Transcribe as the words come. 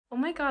Oh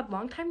my god,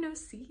 long time no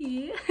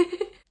see.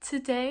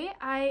 Today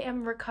I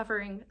am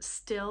recovering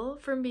still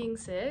from being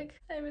sick.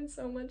 I'm in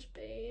so much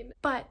pain.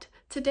 But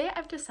today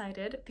I've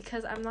decided,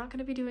 because I'm not going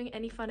to be doing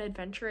any fun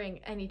adventuring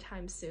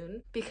anytime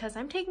soon, because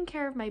I'm taking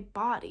care of my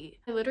body.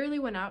 I literally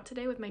went out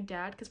today with my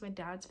dad because my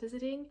dad's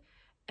visiting,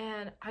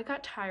 and I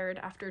got tired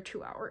after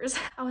 2 hours.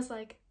 I was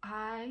like,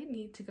 I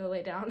need to go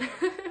lay down.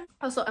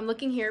 Also, I'm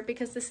looking here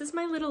because this is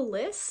my little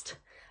list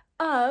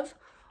of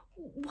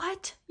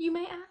what, you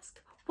may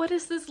ask? What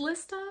is this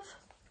list of?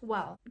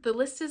 Well, the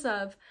list is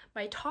of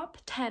my top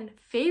 10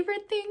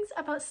 favorite things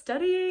about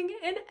studying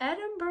in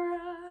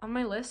Edinburgh. On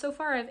my list so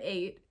far I have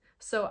 8,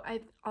 so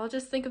I'll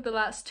just think of the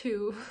last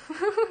 2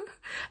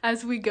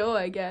 as we go,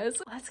 I guess.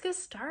 Let's get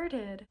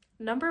started.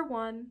 Number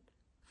 1,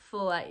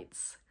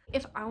 flights.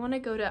 If I want to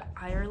go to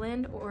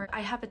Ireland or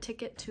I have a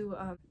ticket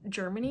to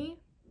Germany,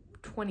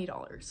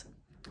 $20.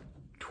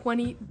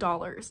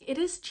 $20. It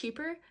is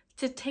cheaper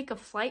to take a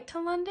flight to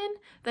London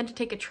than to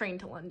take a train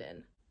to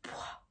London.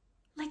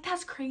 Like,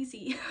 that's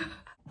crazy.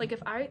 Like,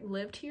 if I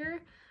lived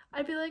here,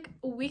 I'd be like,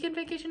 a weekend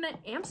vacation at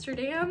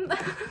Amsterdam.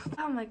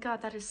 Oh my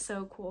god, that is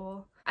so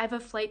cool. I have a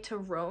flight to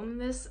Rome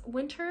this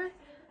winter,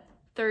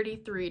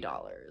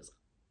 $33.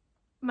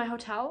 My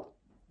hotel,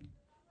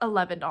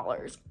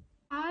 $11.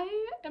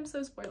 I am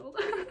so spoiled.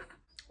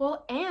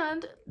 Well,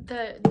 and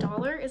the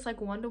dollar is like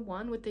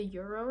 1-to-1 with the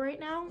euro right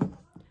now.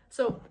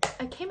 So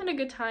I came in a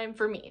good time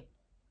for me.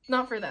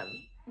 Not for them,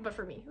 but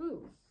for me.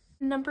 Ooh.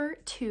 Number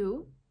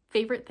 2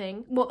 favorite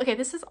thing. Well, okay,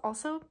 this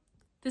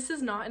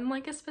is not in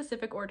like a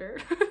specific order,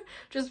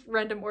 just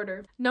random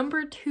order.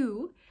 Number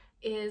 2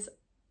 is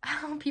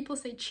how people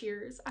say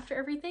cheers after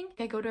everything.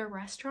 I go to a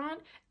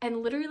restaurant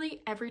and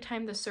literally every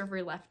time the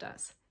server left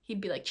us, he'd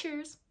be like,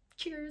 cheers,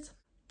 cheers.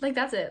 Like,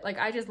 that's it. Like,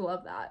 I just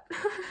love that.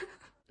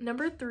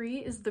 Number 3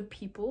 is the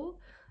people.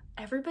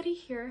 Everybody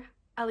here,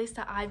 at least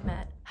that I've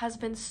met, has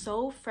been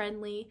so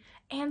friendly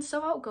and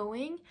so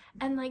outgoing,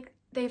 and like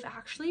they've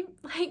actually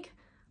like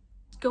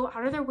go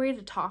out of their way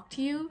to talk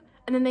to you,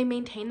 and then they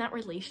maintain that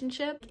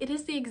relationship. It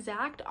is the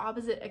exact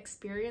opposite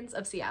experience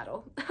of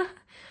Seattle.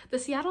 The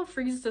Seattle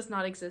freeze does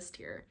not exist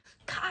here.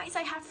 Guys,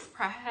 I have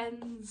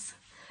friends.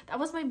 That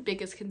was my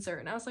biggest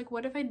concern. I was like,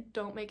 what if I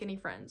don't make any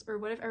friends? Or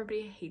what if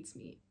everybody hates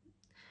me?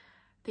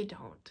 They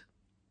don't.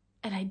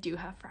 And I do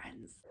have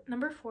friends.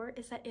 Number 4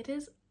 is that it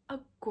is a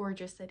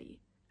gorgeous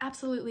city.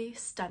 Absolutely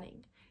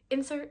stunning.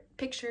 Insert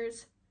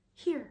pictures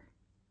here.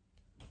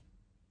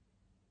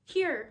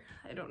 Here.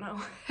 I don't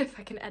know if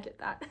I can edit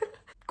that.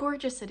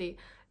 Gorgeous city.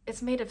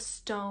 It's made of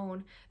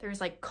stone.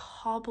 There's like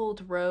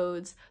cobbled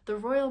roads. The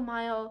Royal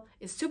Mile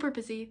is super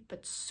busy,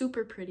 but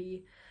super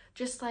pretty.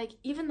 Just like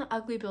even the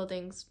ugly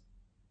buildings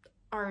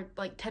are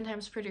like 10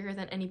 times prettier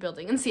than any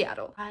building in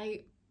Seattle.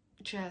 I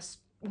just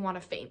want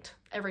to faint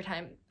every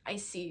time I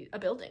see a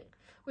building,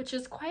 which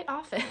is quite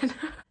often.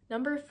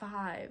 Number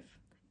 5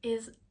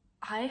 is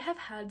I have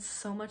had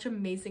so much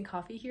amazing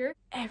coffee here.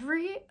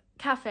 Every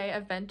cafe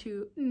I've been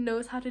to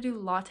knows how to do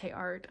latte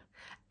art,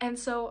 and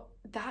so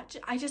that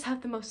I just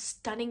have the most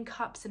stunning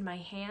cups in my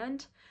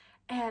hand,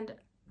 and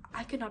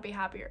I could not be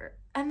happier.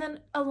 And then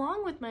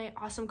along with my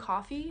awesome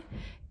coffee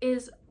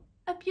is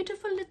a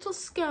beautiful little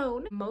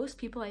scone. Most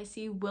people I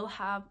see will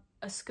have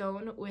a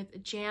scone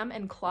with jam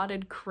and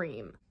clotted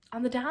cream.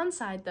 On the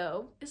downside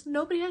though is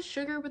nobody has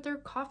sugar with their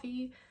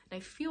coffee, and I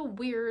feel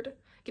weird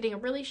getting a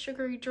really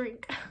sugary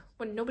drink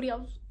when nobody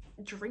else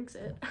drinks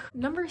it.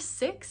 Number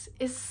 6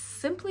 is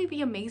simply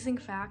the amazing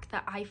fact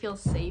that I feel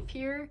safe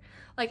here.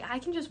 Like, I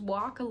can just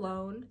walk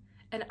alone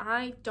and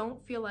I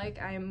don't feel like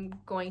I'm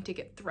going to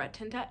get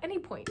threatened at any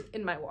point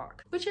in my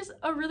walk, which is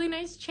a really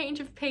nice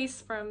change of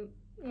pace from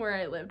where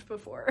I lived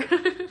before.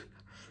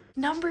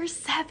 Number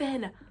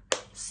 7,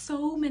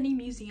 so many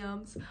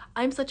museums.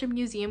 I'm such a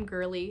museum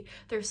girly.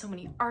 There's so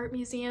many art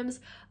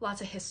museums,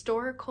 lots of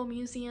historical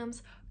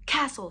museums,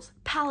 castles,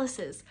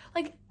 palaces,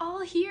 like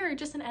all here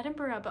just in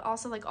Edinburgh, but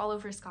also like all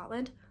over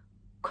Scotland.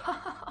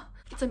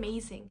 It's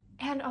amazing.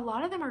 And a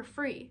lot of them are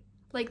free.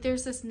 Like,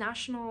 there's this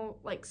National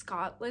like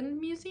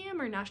Scotland Museum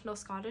or National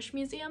Scottish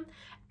Museum,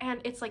 and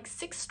it's like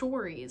 6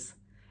 stories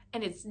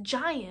and it's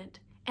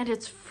giant and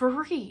it's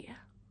free.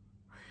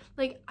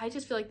 Like, I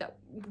just feel like that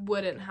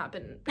wouldn't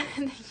happen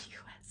in the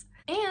US.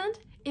 And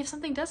if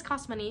something does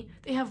cost money,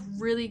 they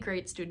have really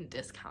great student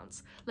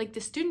discounts. Like,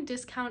 the student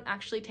discount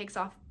actually takes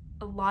off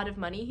a lot of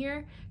money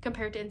here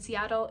compared to in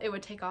Seattle. It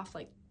would take off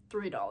like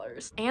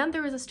 $3. And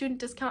there was a student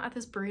discount at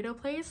this burrito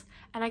place,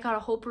 and I got a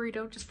whole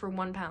burrito just for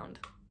 £1.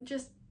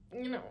 Just,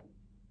 you know,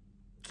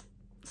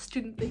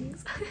 student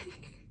things.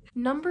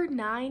 Number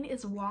 9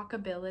 is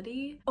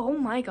walkability. Oh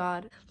my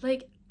god,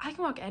 like, I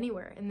can walk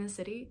anywhere in this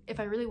city if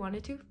I really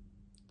wanted to.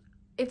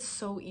 It's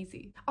so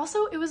easy.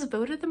 Also, it was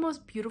voted the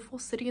most beautiful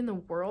city in the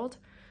world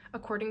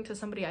according to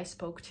somebody I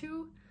spoke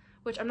to,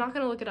 which I'm not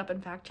gonna look it up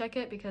and fact check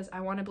it because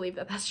I want to believe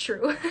that that's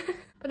true.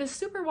 But it's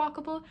super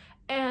walkable,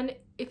 and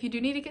if you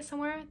do need to get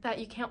somewhere that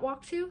you can't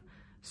walk to,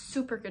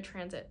 super good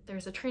transit.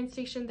 There's a train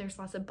station, there's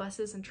lots of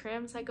buses and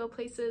trams that go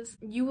places.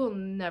 You will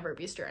never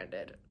be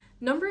stranded.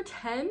 Number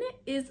 10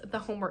 is the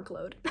homework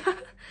load.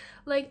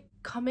 Like,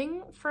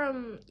 coming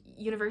from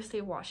University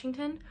of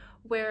Washington,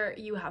 where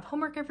you have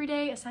homework every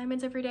day,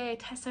 assignments every day,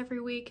 tests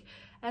every week,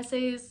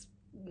 essays,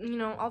 you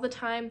know, all the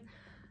time,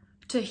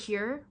 to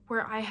here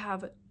where I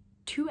have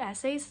 2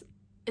 essays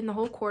in the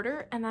whole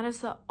quarter and that is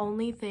the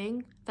only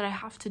thing that I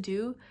have to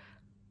do,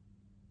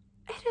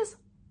 it is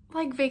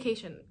like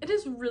vacation. It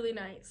is really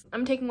nice.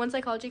 I'm taking 1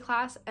 psychology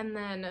class and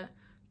then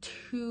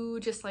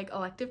 2 just like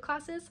elective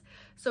classes,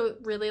 so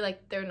really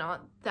like they're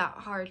not that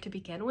hard to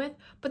begin with,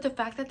 but the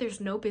fact that there's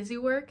no busy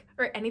work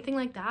or anything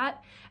like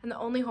that and the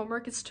only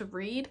homework is to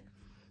read,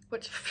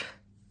 which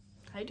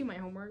I do my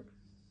homework.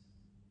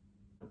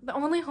 The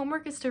only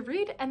homework is to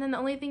read, and then the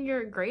only thing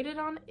you're graded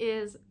on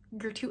is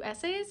your 2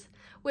 essays,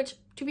 which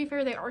to be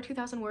fair they are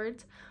 2,000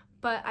 words,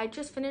 but I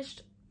just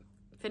finished,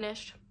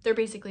 they're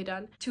basically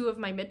done, 2 of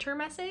my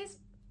midterm essays.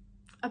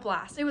 A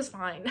blast. It was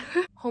fine.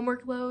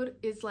 Homework load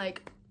is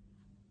like,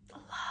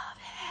 love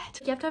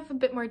it. You have to have a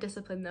bit more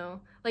discipline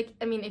though. Like,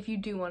 I mean, if you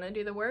do want to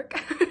do the work,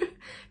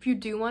 if you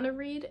do want to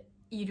read,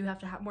 you do have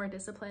to have more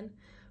discipline.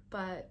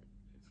 But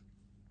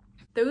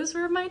those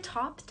were my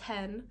top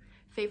 10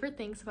 favorite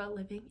things about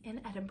living in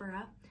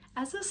Edinburgh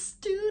as a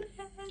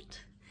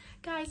student.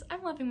 Guys,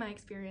 I'm loving my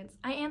experience.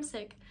 I am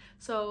sick,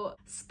 so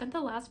spent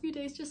the last few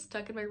days just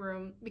stuck in my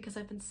room because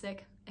I've been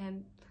sick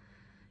and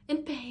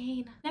in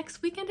pain.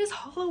 Next weekend is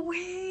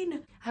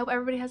Halloween. I hope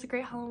everybody has a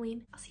great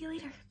Halloween. I'll see you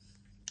later.